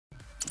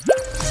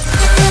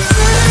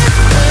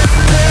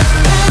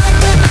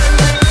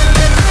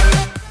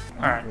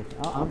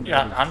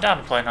Yeah, I'm down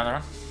to play another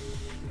one.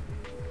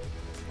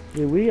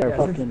 Dude, we are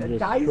fucking just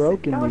Dyson,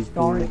 stroking gosh these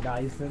darn dudes. it,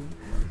 Dyson.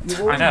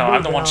 I know,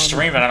 I'm the one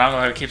streaming and I'm the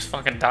one who keeps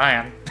fucking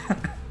dying. Oh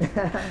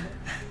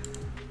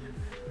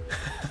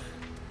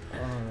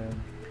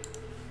man.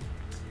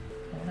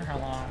 I wonder how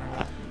long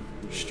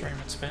stream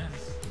it's been.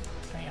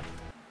 Damn.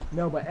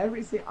 No, but I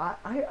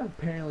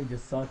apparently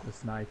just suck with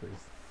snipers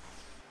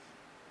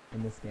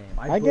in this game.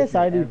 I guess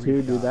I do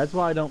too, dude. That's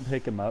why I don't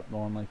pick him up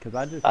normally, because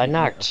I just. I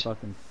knocked.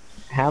 Fucking...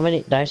 How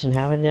many, Dyson?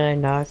 How many did I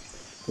knock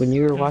when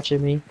you were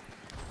watching me?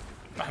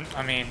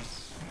 I mean,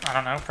 I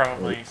don't know,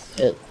 probably.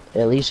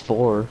 At least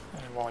 4.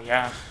 Well,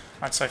 yeah,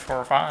 I'd say 4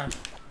 or 5.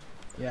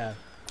 Yeah.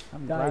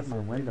 I'm glad my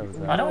windows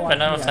I don't even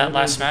know if that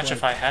last match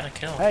if I had a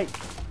kill. Hey.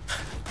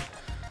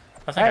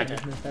 I think I did.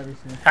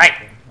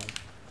 Hey.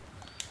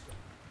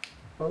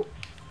 Oh.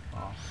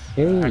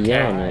 Who are you Okay.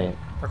 yelling at?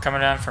 We're coming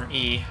down from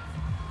E.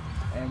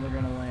 And we're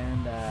gonna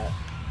land at.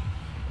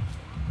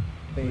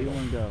 Where you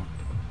wanna go?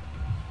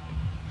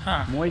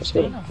 Huh.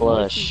 Moisty.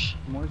 Flush.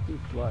 Moisty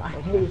flush. I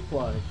Okay. hate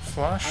flush.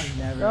 Flush? I've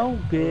never. No,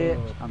 bitch.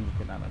 Oh. I'm just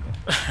kidding. I don't know.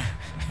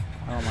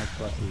 I don't like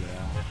flushy at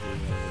all.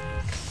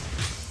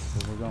 So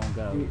we're gonna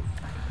go.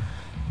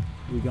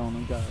 We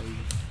gonna go.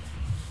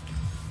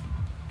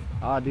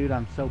 Oh, dude,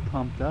 I'm so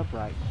pumped up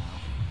right now.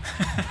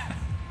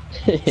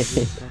 I'm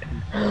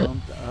fucking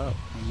pumped up,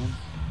 man.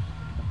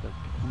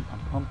 I'm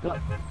pumped up.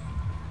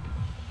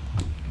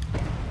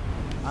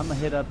 I'm gonna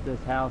hit up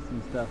this house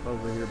and stuff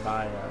over here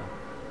by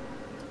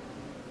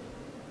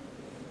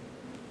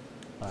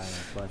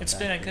It's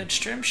been a good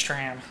stream.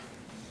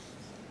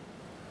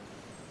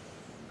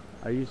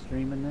 Are you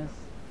streaming this?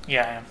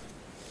 Yeah, I am.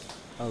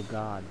 Oh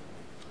God.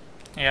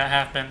 Yeah, I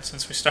have been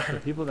since we The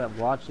started. people that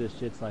watch this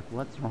shit's like,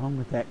 what's wrong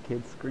with that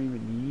kid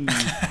screaming yee?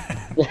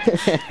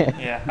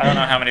 Yeah, I don't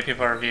know how many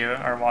people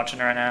are watching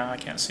right now. I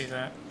can't see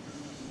that.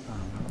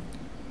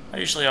 I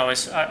usually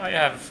always I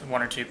have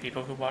 1 or 2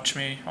 people who watch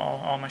me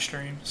all my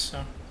streams.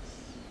 So.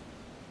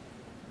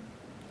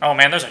 Oh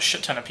man, there's a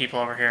shit ton of people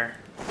over here.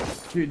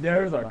 Dude,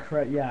 there's a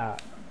yeah,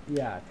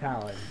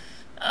 talent.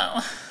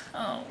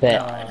 Oh Bet.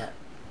 God.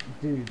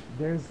 Dude,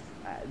 there's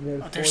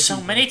There's so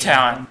 4 many people.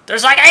 talent.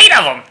 There's like 8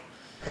 of them.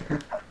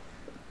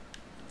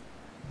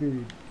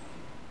 Dude,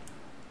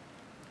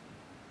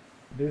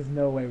 there's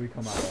no way we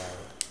come out alive.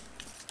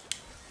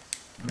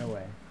 No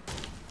way.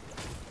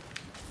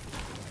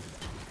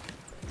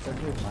 So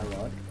here's my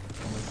luck.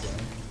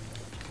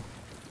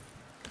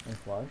 And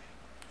flush.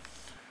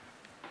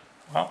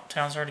 Well,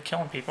 town's already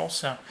killing people,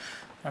 so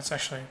that's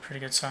actually a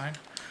pretty good sign.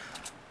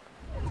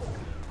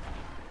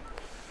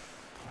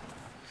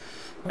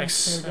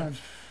 Except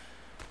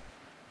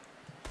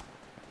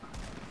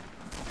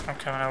I'm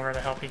coming over to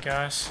help you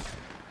guys.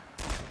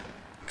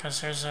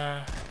 Because there's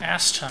a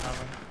ass ton of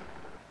them.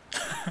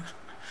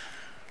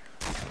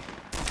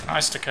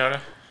 Nice,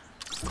 Dakota.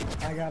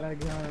 I gotta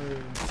go.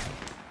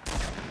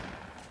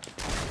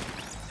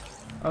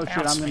 Oh shit,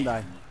 Bounce I'm gonna me.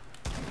 die.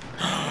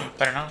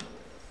 Better not.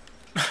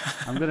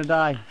 I'm gonna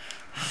die.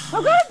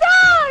 I'm gonna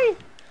die!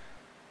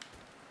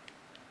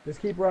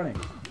 Just keep running.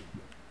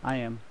 I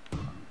am.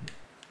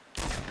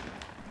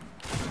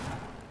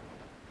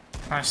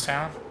 Nice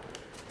town.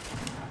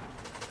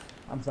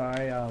 I'm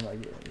sorry, yeah.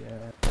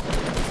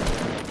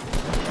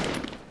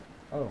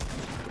 Oh.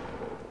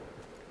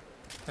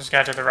 There's a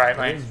guy to the right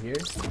lane. Here?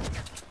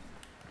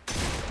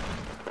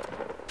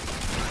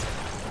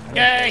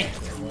 Yay!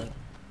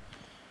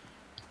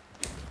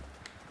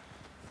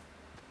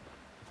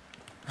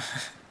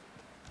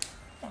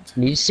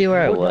 Do you see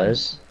where I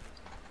was?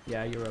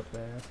 Yeah, you're up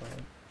there. That's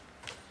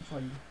all.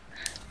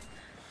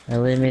 I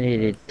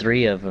eliminated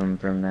 3 of them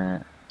from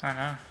that. I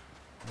know.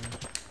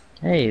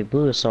 Hey,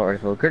 blue assault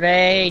rifle.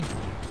 Grenade!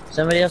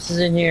 Somebody else is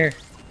in here.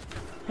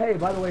 Hey,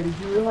 by the way, did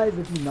you realize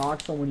if you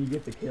knock someone, you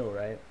get the kill,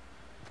 right?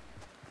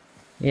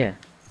 Yeah.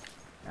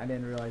 I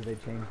didn't realize they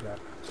changed that.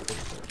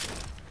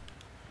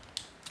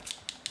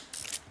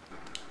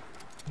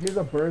 Here's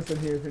a burst in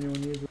here if anyone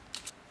needs it.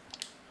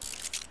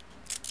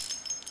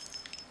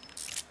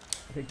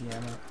 Take the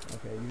ammo.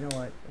 Okay, you know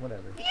what?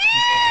 Whatever.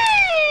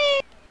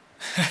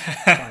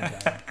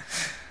 Fine,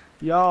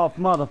 Y'all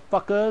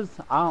motherfuckers,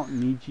 I don't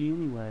need you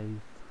anyways.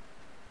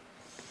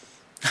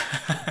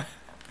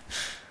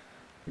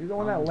 You're the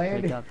one that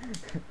landed.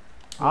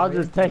 I'll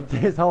just take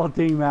this whole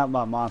team out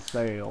by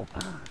myself.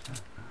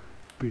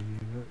 Bitch.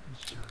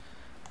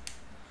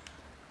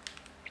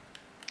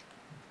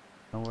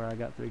 Don't worry, I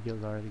got 3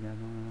 kills already, guys.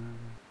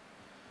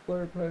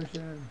 Slurp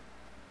potion.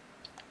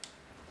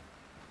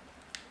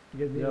 You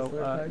guys need a Yo,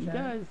 slurp potion? you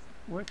guys,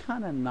 we're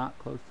kind of not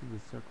close to the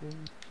circle.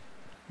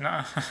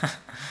 No.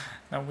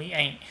 No, we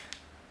ain't.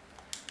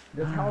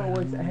 That's how it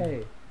works.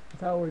 Hey,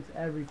 that's how it works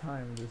every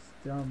time in this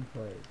dumb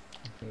place.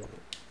 I hate it.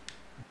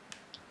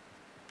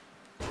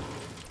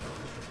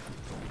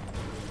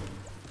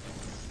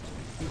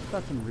 These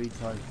fucking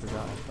retards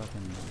forgot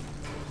fucking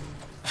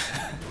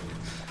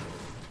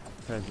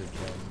treasure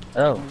chest.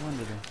 Oh.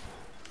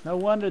 No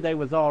wonder they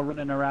was all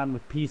running around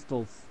with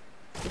pistols.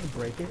 Can you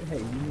break it? Hey,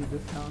 you need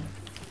this town?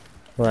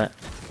 What?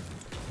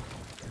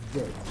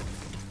 This.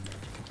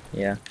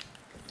 Yeah.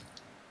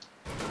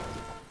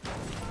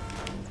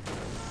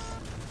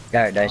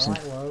 Got it, Dyson.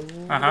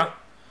 Uh-huh.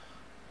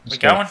 We Let's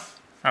go. going?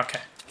 Okay.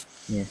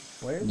 Yeah.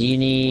 Do you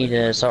need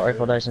a assault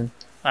rifle, Dyson?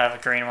 I have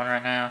a green one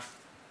right now.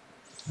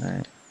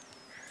 Alright.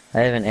 I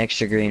have an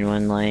extra green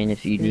one, Lane,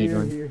 if you need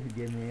one. Here,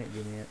 give me it,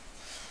 give me it.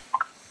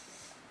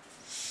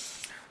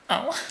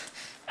 Oh.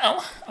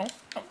 Oh. Oh.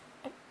 Oh.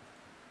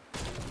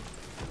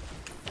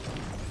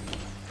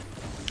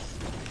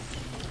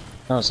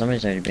 Oh,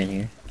 somebody's already been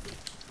here.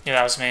 Yeah,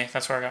 that was me.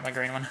 That's where I got my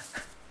green one.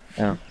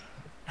 Oh.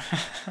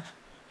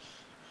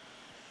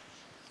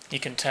 You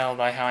can tell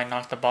by how I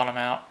knocked the bottom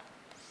out.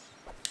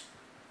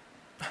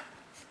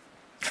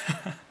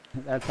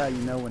 That's how you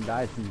know when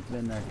Dyson's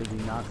been there, because he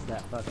knocks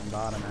that fucking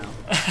bottom out.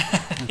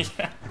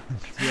 Yeah.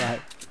 That's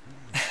right.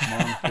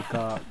 Monster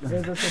cock.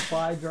 There's a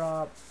supply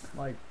drop,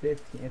 like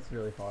 15. It's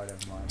really far,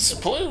 never mind.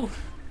 Supplu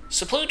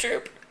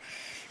troop.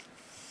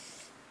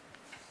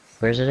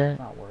 Where's it at? It's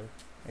not worth.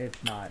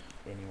 It's not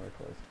anywhere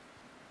close.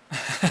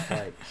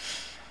 Like,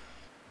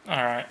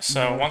 Alright,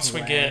 so once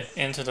we get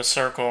into the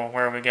circle,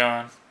 where are we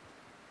going?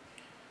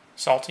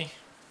 Salty?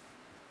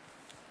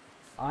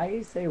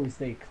 I say we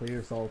stay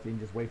clear Salty and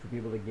just wait for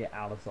people to get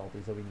out of Salty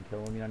so we can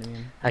kill them, you know what I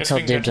mean? I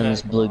called dibs on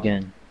this blue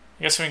gun.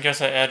 I guess we can go to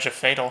the edge of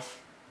Fatal.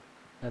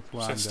 That's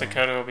why Since I'm going.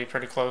 Dakota will be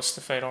pretty close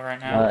to Fatal right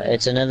now.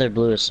 It's another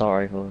blue assault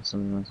rifle, if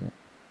something wants it.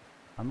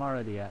 I'm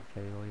already at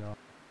Fatal, y'all.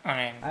 I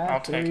mean, I I'll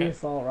have take 3 it.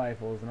 assault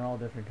rifles and they're all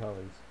different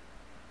colors.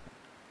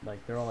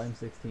 Like, they're all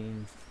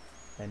M16s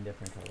and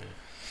different colors.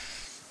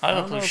 I have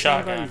a don't know blue if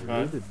shotgun, anybody's but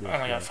looted this I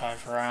only got yet.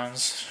 5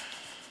 rounds.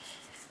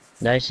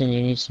 Dyson,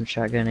 you need some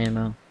shotgun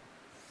ammo.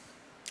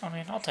 I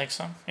mean, I'll take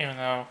some, even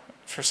though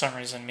for some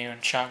reason me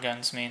and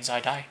shotguns means I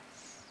die.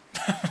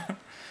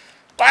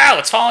 Wow,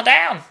 it's falling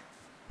down!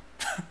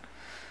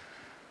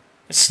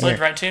 It slid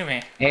Here. right to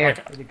me. Here.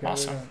 Oh my God.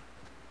 Awesome.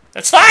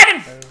 It's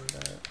sliding!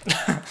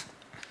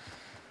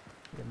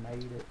 You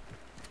made it.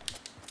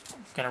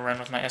 Gonna run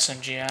with my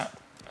SMG out.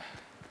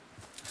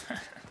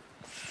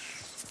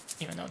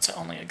 Even though it's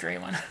only a gray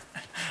one.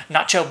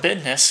 Not your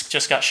business,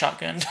 just got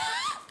shotgunned.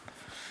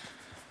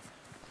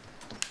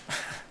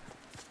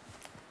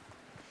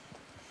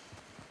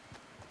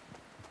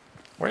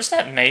 Where's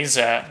that maze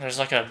at? There's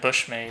like a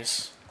bush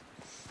maze.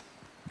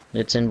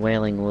 It's in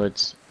Wailing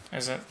Woods.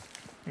 Is it?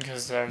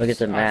 Because there's... Look at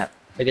the map.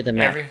 Look at the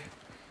map.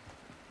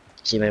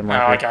 See my Oh,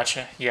 marker? I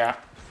gotcha. Yeah.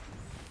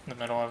 In the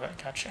middle of it,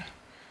 gotcha.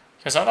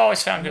 Because I've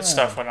always found good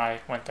stuff when I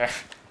went there.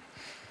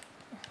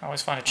 I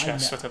always find a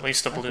chest with at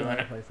least a blue in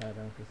it.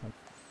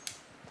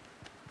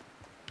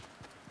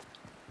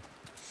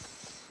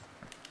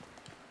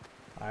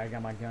 I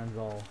got my guns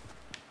all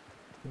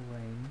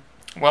range.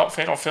 Well,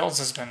 Fatal Fields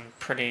has been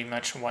pretty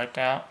much wiped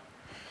out.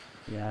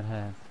 Yeah, it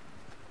has.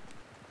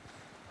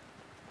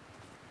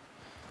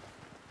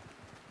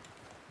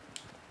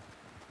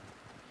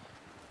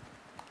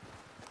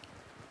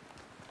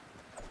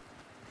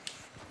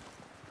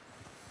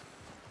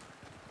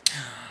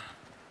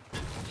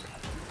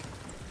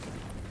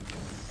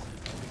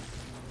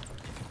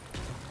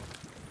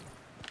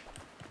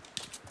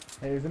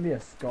 Hey, there's gonna be a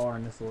scar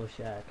in this little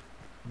shack.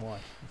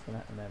 Watch. It's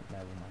gonna never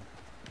mind.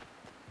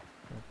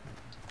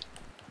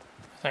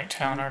 I think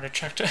Town already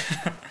checked it.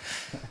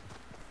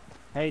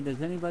 Hey,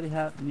 does anybody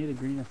need a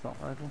green assault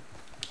rifle?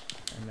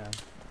 No.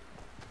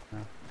 No.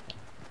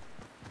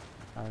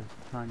 I was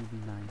trying to be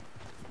nice.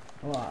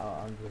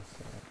 Well, I'm just.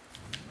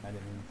 I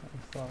didn't mean.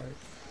 I'm sorry.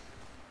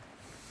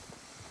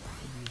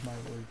 I use my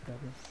words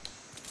better.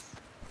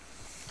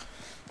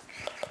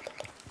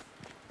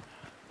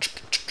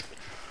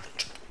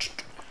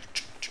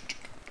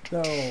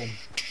 So,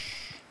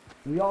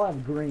 we all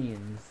have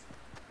greens,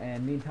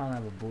 and me and Town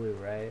have a blue,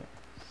 right?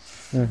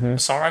 Mm-hmm.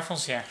 Assault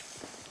rifles? Yeah.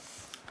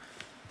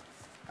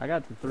 I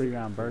got the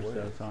 3-round burst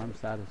though, so I'm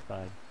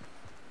satisfied.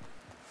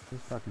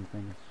 This fucking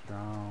thing is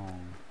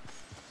strong.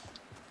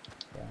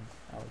 Yeah,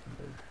 I was in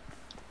blue.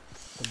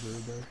 The blue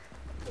burst.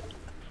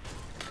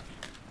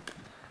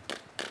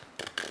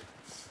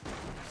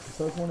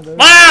 So it's one of those.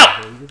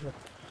 Wow! You just have to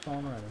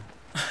fall running.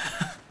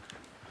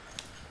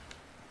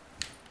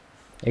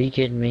 Are you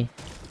kidding me?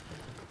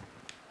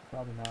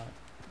 Probably not.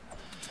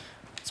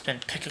 It's been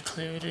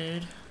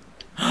pick-a-clued.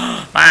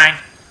 Mine!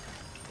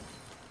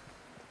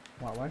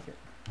 Wow, why should...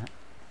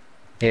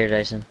 Here,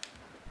 Dyson.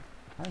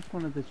 How's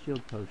one of the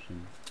shield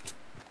potions?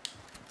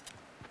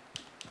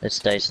 It's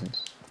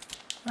Dyson's.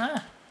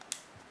 Ah.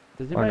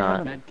 Does Or anybody have a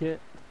not. med kit?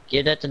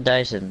 Give that to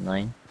Dyson,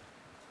 Lane.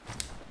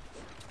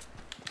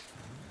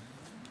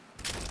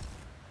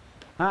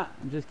 Ah,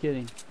 I'm just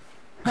kidding.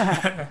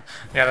 Yeah,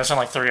 there's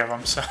only 3 of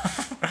them, so...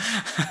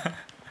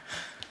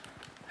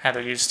 Had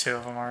to use 2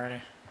 of them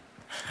already.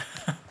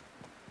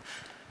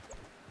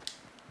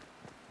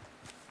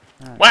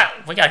 Alright. Wow!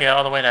 We gotta get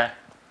all the way to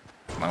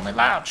Lonely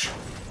Lodge.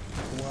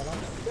 What I'm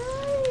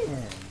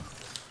saying.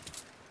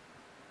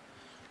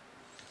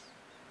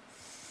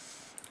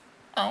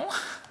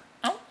 Oh.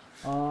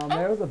 Oh.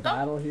 There was a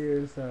battle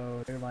here,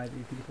 so there might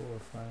be people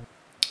with fun.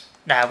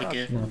 Nah, we Fuck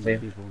good. them Okay.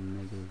 people,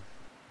 niggas.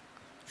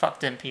 Fuck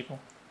them people.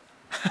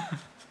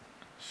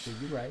 Dude,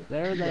 you're right.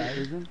 There, you're there right.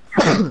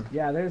 isn't.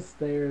 Yeah, there's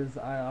stairs.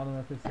 I don't know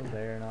if it's still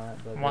there or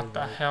not. But What the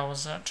like... hell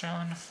was that,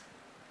 John?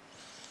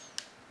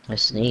 I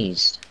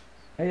sneezed.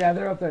 Hey, yeah,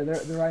 they're up there.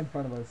 They're right in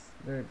front of us.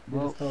 They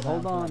Well, just fell down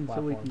hold from that on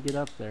so we platform. can get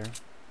up there.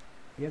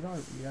 You guys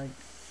aren't. You like.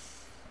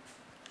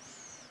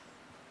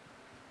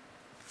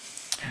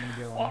 I'm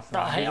gonna go What the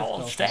alongside. They just hell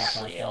fell is from that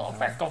that little platform.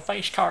 freckle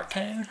face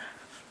cartoon?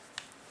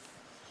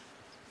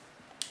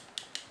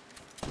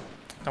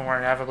 Don't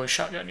worry, I have a blue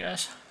shotgun,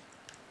 guys.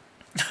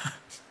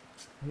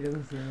 He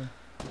doesn't see me.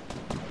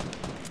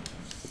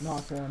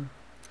 Knock one.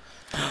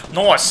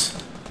 Nice!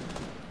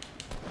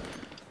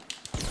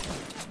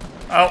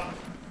 Oh!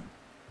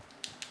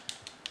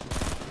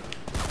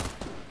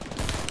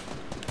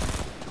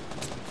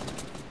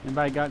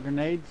 Anybody got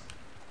grenades?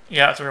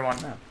 Yeah, I threw one.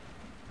 No.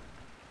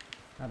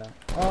 I don't.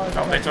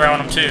 Oh, they throwing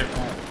them too.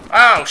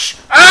 Oh,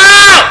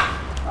 Oh!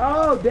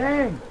 Oh,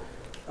 dang!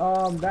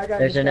 That guy.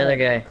 There's just another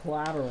got guy.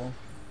 Collateral.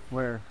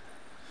 Where?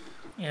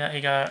 Yeah,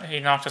 he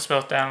knocked us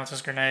both down with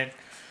his grenade.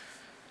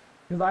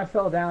 Because I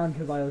fell down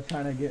because I was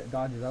trying to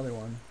dodge his other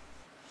one.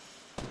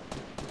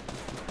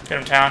 Get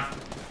him, Town.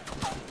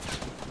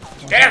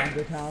 One Get time him!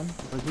 to town.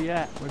 Where's he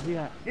at? Where's he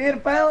at? Get him,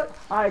 pilot!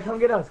 Alright, come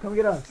get us. Come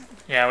get us.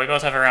 Yeah, we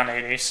both have around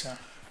 80, so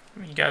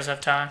you guys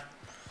have time.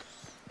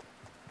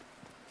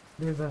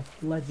 There's a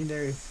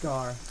legendary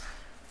scar.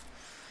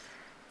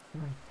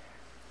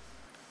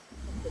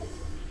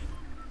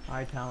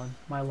 Alright, Talon.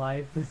 My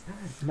life is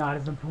not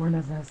as important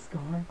as that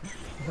scar.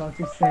 Is that what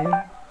you're saying?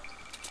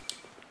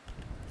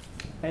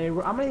 Hey, I'm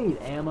gonna need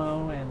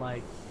ammo and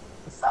like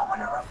someone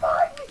to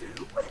revive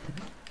me.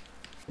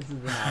 This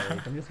is an outrage.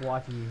 I'm just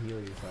watching you heal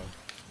yourself.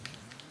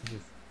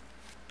 Just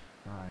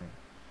alright.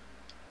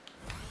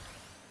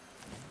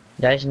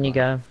 Dyson, you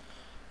go.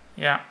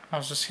 Yeah, I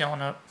was just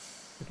healing up.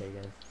 Okay,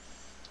 guys.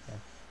 Okay.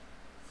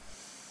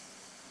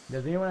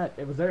 Does anyone?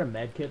 Was there a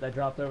med kit that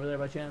dropped over there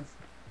by chance?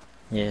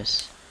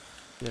 Yes.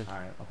 Yes. All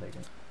right, I'll take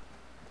it.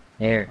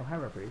 Here. Oh, hi,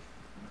 Reprieve.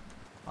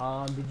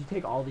 Did you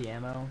take all the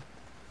ammo?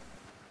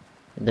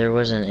 There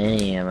wasn't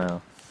any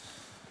ammo.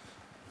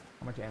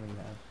 How much ammo you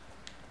have?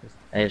 Just,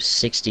 I have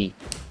 60.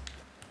 okay.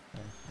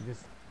 I'm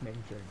just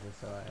making sure,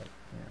 just so I,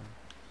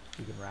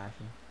 you can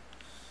ration.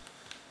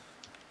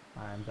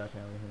 I'm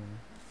definitely hitting.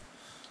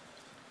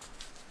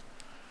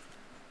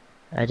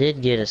 I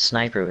did get a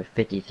sniper with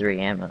 53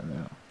 ammo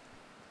though.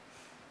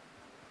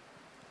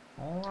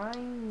 All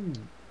right.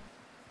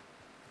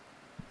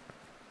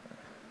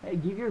 Hey,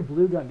 give your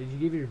blue gun. Did you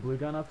give your blue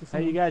gun up to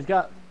someone? Hey, you guys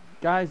got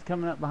guys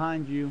coming up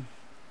behind you.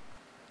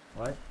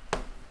 What?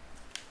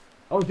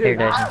 Oh, dude. Here,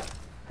 Dyson.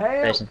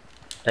 Hey. Dyson.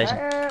 Dyson.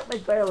 Help me,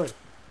 Baylor.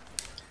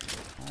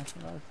 That's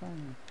what I was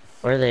saying.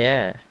 Where are they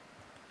at?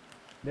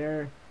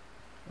 They're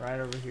right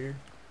over here.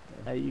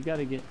 Hey, you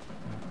gotta get.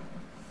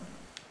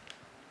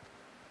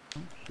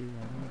 Oh, shoot,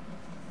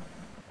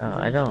 Oh, He's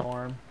in I the don't.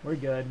 Storm. We're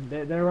good.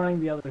 They're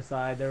running the other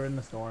side. They're in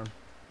the storm.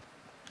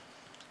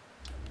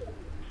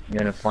 You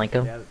gonna flank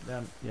them? Yeah,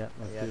 them. Yeah,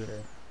 let's Yeah, do sure.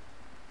 it.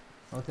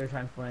 Unless they're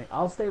trying to flank.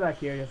 I'll stay back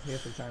here just in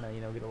case they're trying to,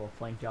 get a little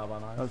flank job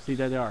on us. Oh, see,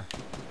 there they are.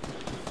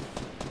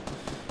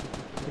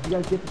 If you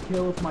guys get the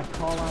kill, it's my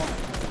call out.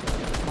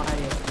 My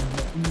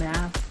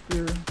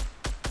master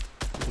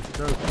Just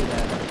throw shit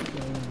at it.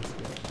 game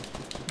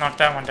skill. Knock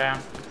that one down.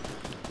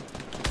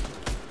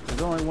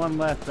 There's only one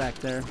left back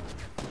there.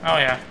 Oh,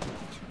 yeah.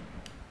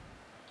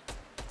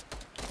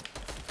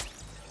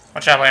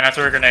 Watch out, Lane. I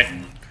threw a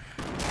grenade.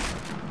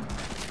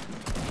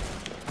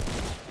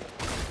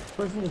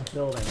 Person is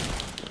building.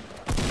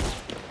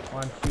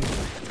 On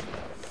shooting.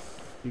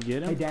 You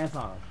get Hey, him? dance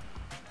on him.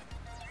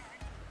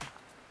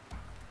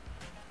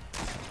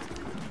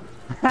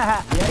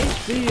 Yay,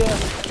 see ya.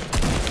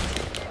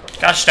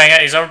 Gosh dang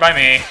it, he's over by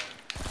me.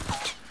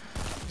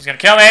 He's gonna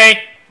kill me!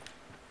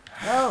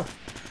 No!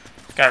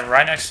 Guy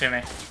right next to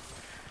me.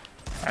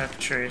 Right up the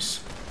trees.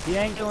 He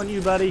ain't killing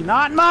you, buddy.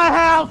 Not in my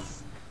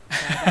house!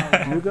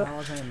 That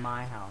wasn't in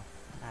my house,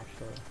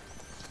 actually.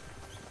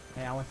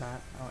 Hey, I want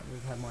that. I want,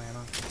 just have more ammo.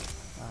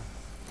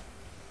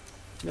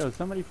 Yo,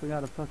 somebody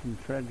forgot a fucking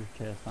treasure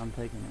chest. I'm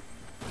taking it.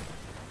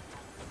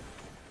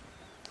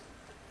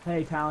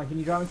 Hey, Talon, can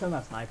you drop me some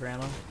of that sniper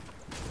ammo?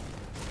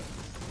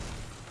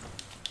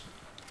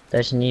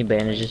 Dyson, need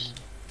bandages.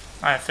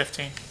 I have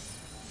 15.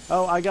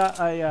 Oh, I got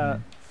a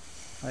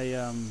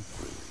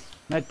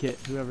med kit.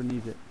 Whoever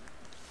needs it.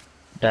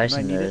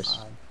 Dyson need it?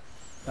 does.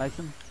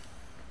 Dyson,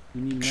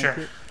 you need a med Sure.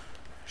 kit?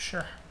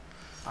 Sure.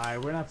 Alright,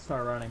 we're gonna have to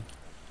start running.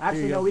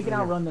 Actually, you no, go. we can Right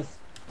here. outrun this.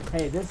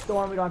 Hey, this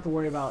storm we don't have to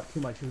worry about too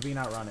much because we can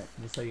outrun it,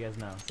 just so you guys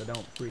know. So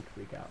don't freak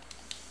out.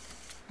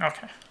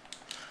 Okay.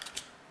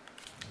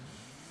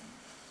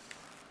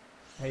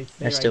 Hey,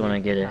 stay I still right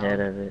want to here, get ahead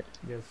Talon. of it.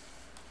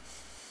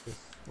 Just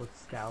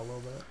let's scout a little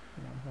bit.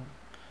 You know what I'm saying?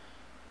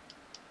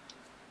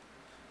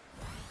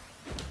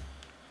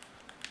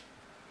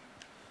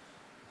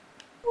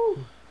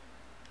 Woo.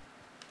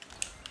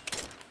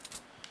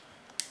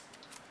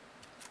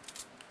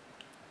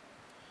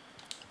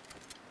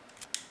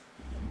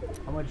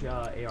 How much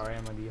AR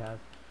ammo do you have?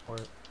 Or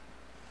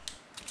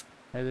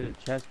Hey, there's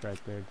a chest right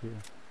there too.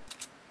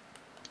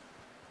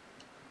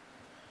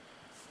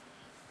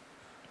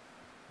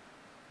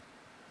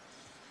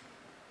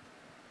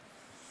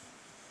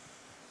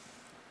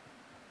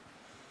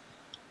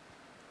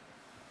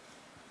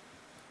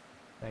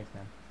 Thanks,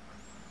 man.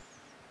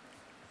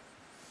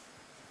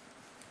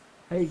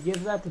 Hey,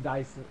 give that to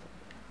Dyson.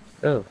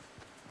 Oh.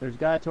 There's a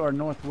guy to our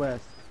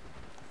northwest.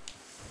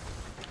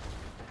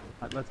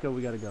 Alright, let's go.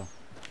 We gotta go.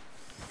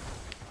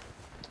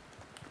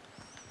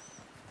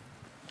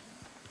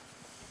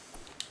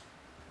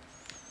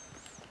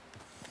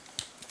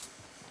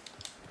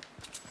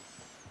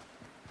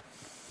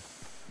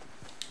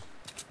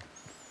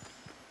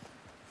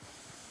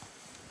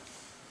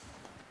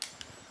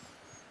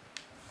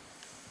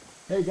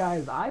 Hey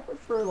guys, I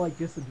prefer like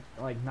just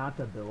like not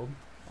to build.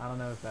 I don't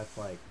know if that's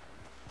like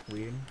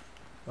weird,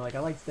 but like I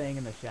like staying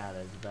in the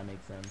shadows. If that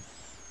makes sense,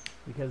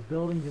 because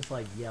building just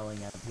like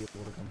yelling at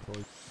people to come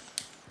towards.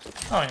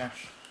 Oh yeah.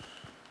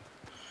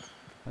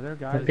 Are there Are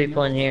guys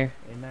people in here?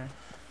 In there.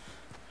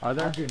 Are I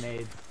there? have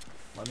grenades.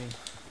 Let me.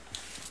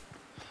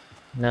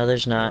 No,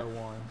 there's not. Throw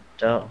one.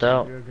 Don't, I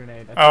don't. threw a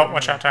grenade. I threw Oh, a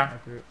watch out, grenade. Tom. I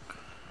threw it.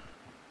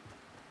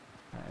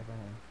 Alright, go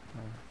ahead.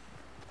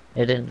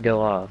 It didn't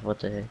go off. What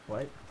the heck?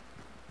 What?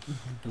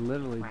 It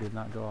literally did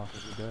not go off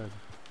as it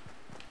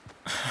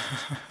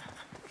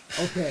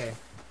did. Okay.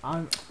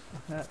 I'm.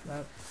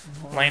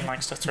 Lane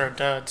likes to throw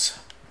duds.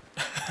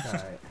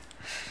 Alright.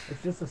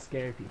 It's just to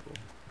scare people.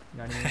 You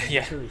know what I mean? They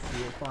Yeah. can't really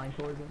see it flying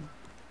towards them.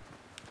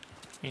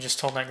 You just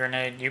told that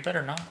grenade, you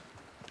better not.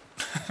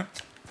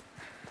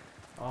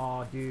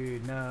 Oh,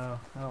 dude, no.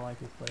 I don't like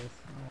this place.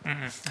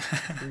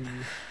 Free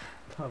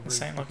coverage.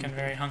 This ain't for looking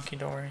people. very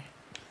hunky-dory.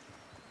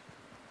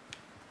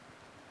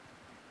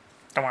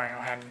 Don't worry,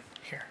 I'll have him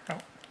here. Oh.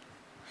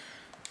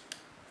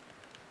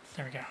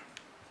 There we go.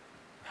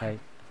 Hey,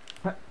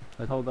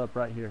 let's hold up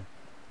right here.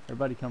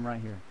 Everybody come right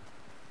here.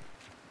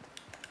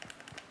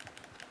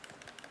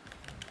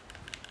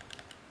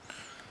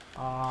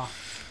 I'm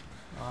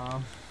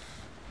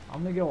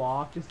gonna go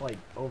off just like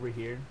over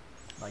here.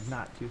 Like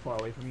not too far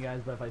away from you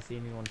guys, but if I see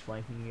anyone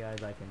flanking you guys,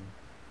 I can...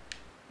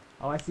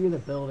 Oh, I see the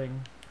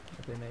building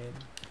that they made.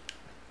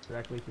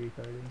 Directly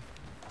 330.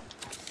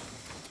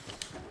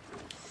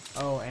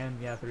 Oh, and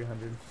yeah,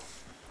 300.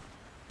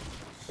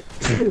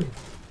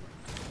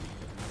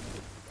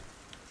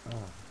 Oh.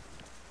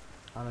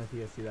 I don't know if you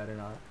guys see that or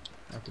not.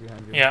 At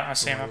 300. Yeah, I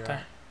see him where up you're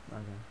there. at.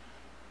 Okay.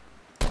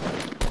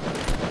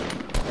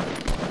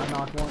 I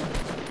knocked one.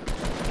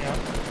 Yeah.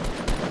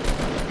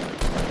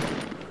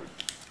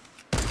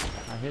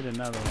 I hit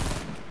another one.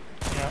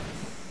 Yeah.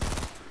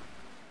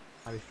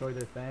 I destroyed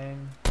their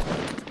thing.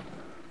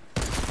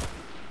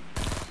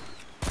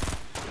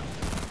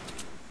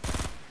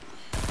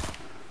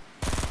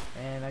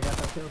 And I got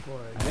that kill for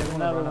it. I hit You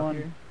wanna another run up one.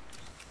 here?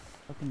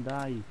 Fucking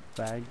die, you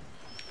fag.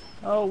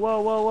 Oh,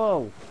 whoa, whoa,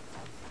 whoa.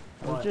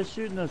 I was What? just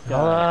shooting those Hold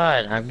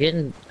guys. on. I'm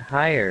getting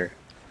higher.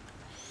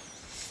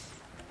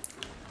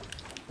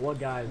 What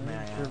guys, may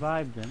I ask?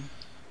 Survived them.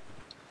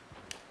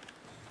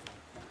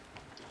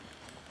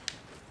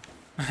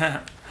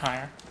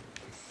 Higher.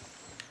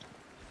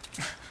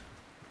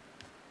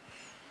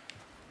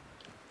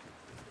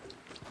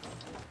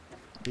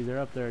 See, they're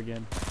up there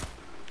again.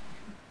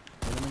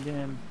 Hit him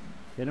again.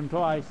 Hit him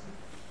twice.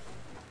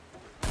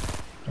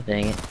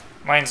 Dang it.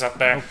 Lane's up Oh,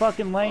 there.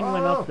 fucking Lane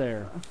went Oh! up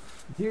there.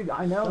 Dude,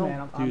 I know, Don't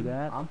man. do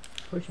that. I'm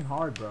pushing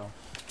hard, bro.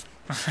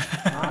 I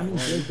mean, Well, you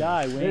business.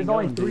 die. We There's ain't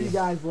only going to 3 you.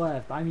 guys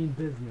left. I mean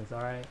business,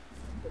 alright?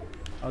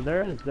 Oh,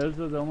 there is. Those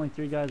are the only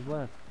 3 guys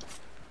left.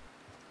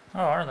 Oh,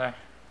 are they?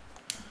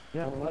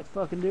 Yeah, well, let's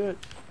fucking do it.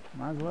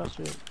 Might as well,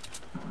 shit.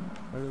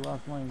 Already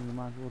lost Lane, we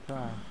might as well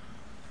try.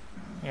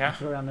 Yeah.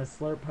 Throw down this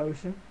slurp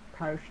potion.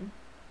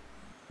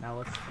 Now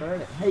let's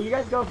start it. Hey, you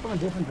guys go from a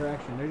different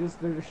direction.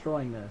 They're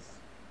destroying this.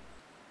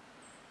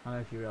 I don't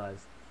know if you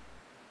realized.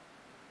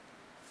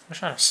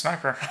 Wish I had a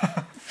sniper.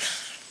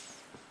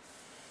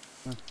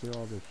 Let's see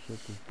all this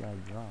shit this guy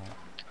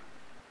dropped.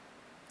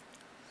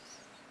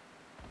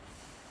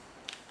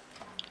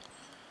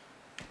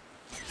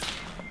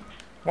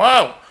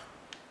 Whoa!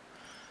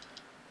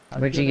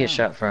 How'd Where'd go you get down?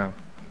 shot from?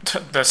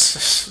 The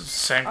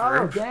same Oh,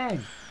 group. dang!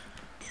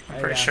 Hey,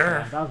 Pretty yeah, sure.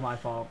 yeah, that was my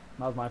fault.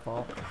 That was my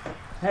fault.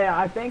 Hey,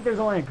 I think there's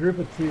only a group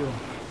of 2.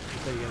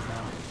 Just so you guys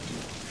know.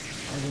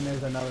 And then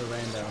there's another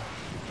rando.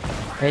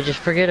 Hey, just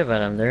forget about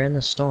them. They're in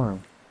the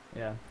storm.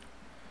 Yeah.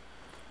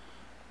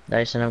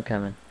 Dyson, I'm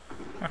coming.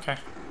 Okay.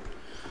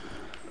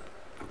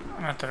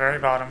 I'm at the very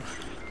bottom.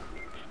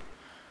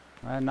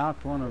 I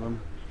knocked one of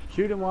them.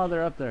 Shoot him while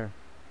they're up there.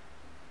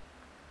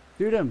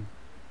 Shoot him!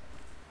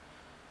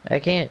 I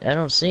can't. I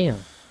don't see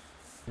them.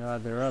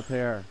 God, they're up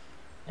here.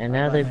 And Right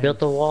now they behind built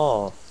the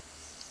wall.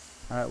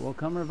 Alright, well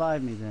come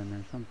revive me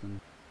then, or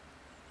something.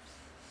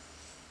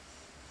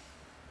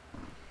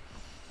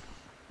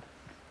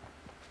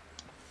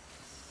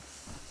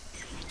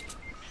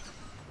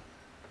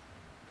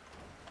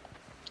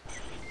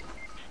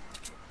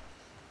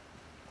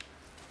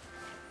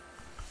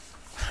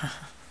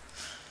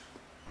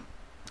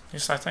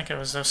 Yes, I think it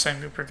was those same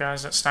group of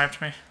guys that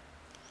sniped me.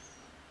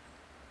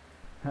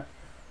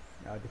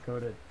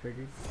 Dakota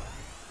triggered.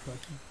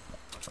 Question.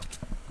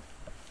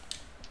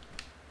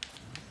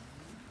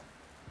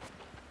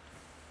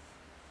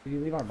 Did you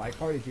leave our mic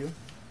bar? Did you?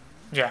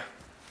 Yeah.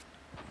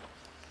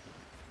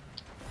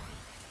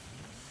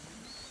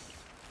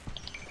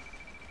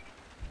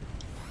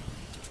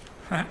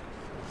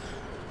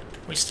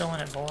 We still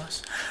in it,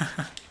 boys.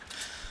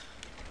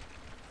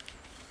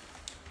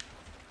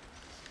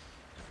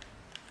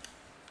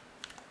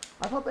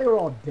 I thought they were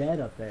all dead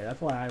up there.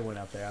 That's why I went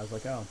up there. I was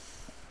like, oh.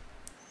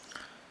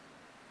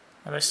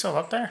 Are they still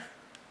up there?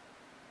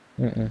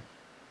 Mm-mm.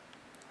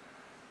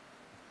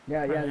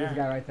 Yeah, Oh, there's yeah. a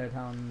guy right there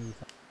telling me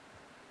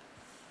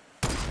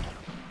something.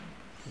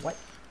 What?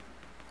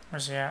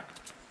 Where's he at?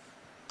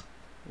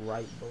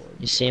 Right below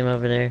You see him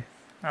over there?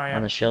 Oh, yeah.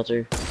 On the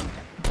shelter?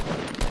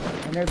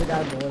 And there's a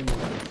guy below you.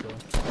 So.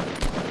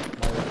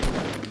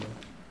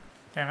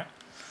 Damn it.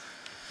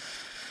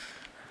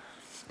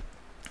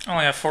 I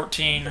only have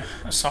 14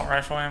 assault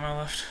rifle ammo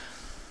left.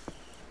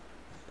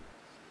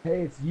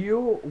 Hey, it's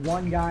you,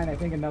 one guy, and I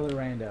think another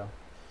rando.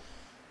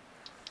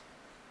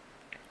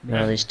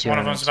 No, these two One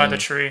are of on them's the by the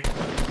team. tree.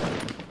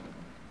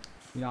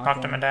 You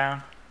Knocked him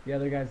down. The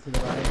other guy's to the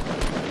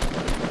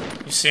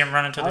right. You see him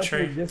running to the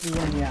tree? This is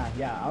when,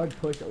 yeah, I would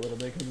push a little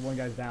bit because one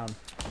guy's down.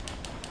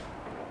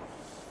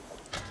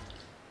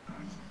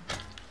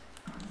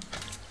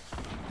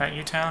 That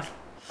you, Town?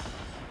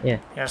 Yeah.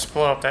 Yeah, just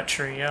blow up that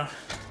tree, yo.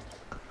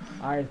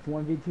 Alright, it's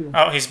 1v2.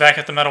 Oh, he's back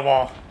at the metal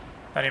wall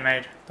that he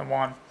made. The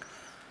one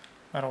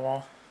metal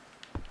wall.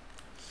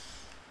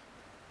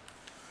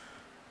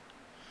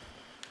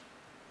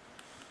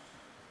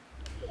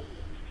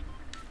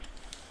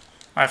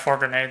 I have 4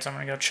 grenades. I'm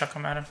gonna go chuck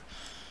them at him.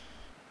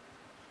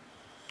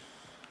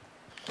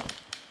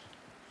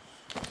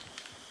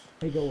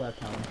 Hey, go left,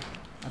 Tom.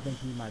 I think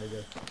he might have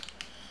just.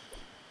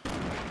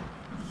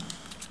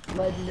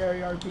 Legendary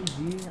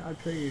RPG. I'll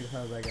trigger you.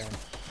 How's that guy?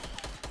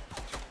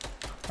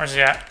 Where's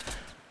he at?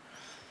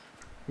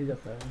 He's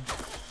up there.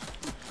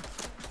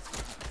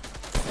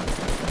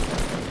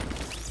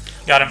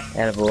 Got him.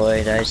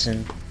 Attaboy,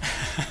 Dyson.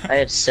 I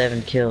had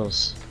 7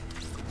 kills.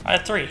 I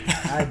had 3.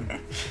 I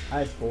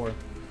had 4.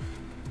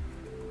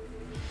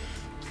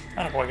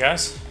 Attaboy,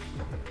 guys.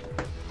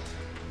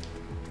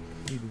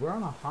 Dude, we're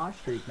on a hot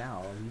streak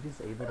now. Are you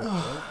just able to play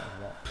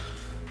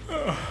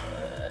like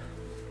that?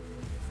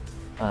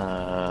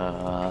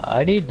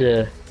 I need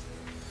to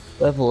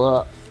level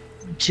up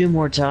 2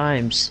 more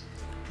times.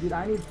 Dude,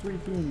 I need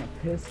freaking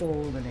pistol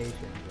elimination,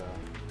 bro.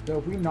 So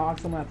if we knock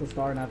someone at the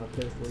start and have a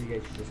pistol, you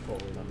guys should just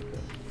totally let me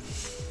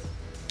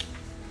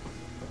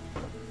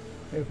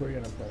kill. If we're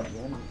gonna play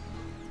again.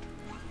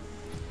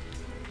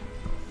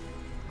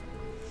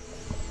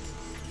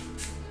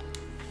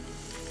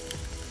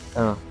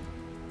 Oh.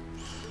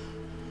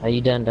 Are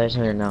you done,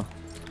 Dyson, or no?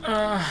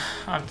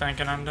 I'm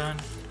thinking I'm done.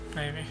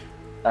 Maybe.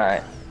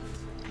 Alright.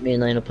 Me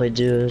and Lana play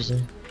duos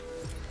then.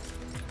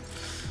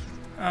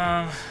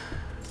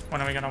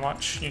 When are we gonna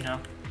watch? You know.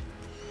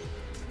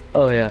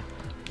 Oh yeah.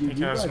 Dude, you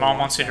Because guys Mom watch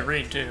wants you to that.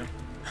 read, too.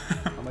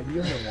 I'm like,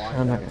 you can watch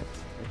I'm that not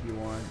if you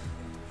want.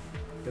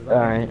 Because I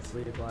Alright. didn't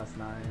sleep last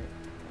night,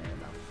 and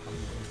I'm going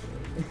to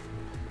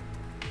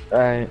sleep.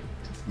 Alright.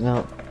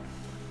 No.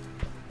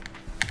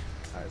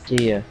 Alright,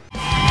 See ya.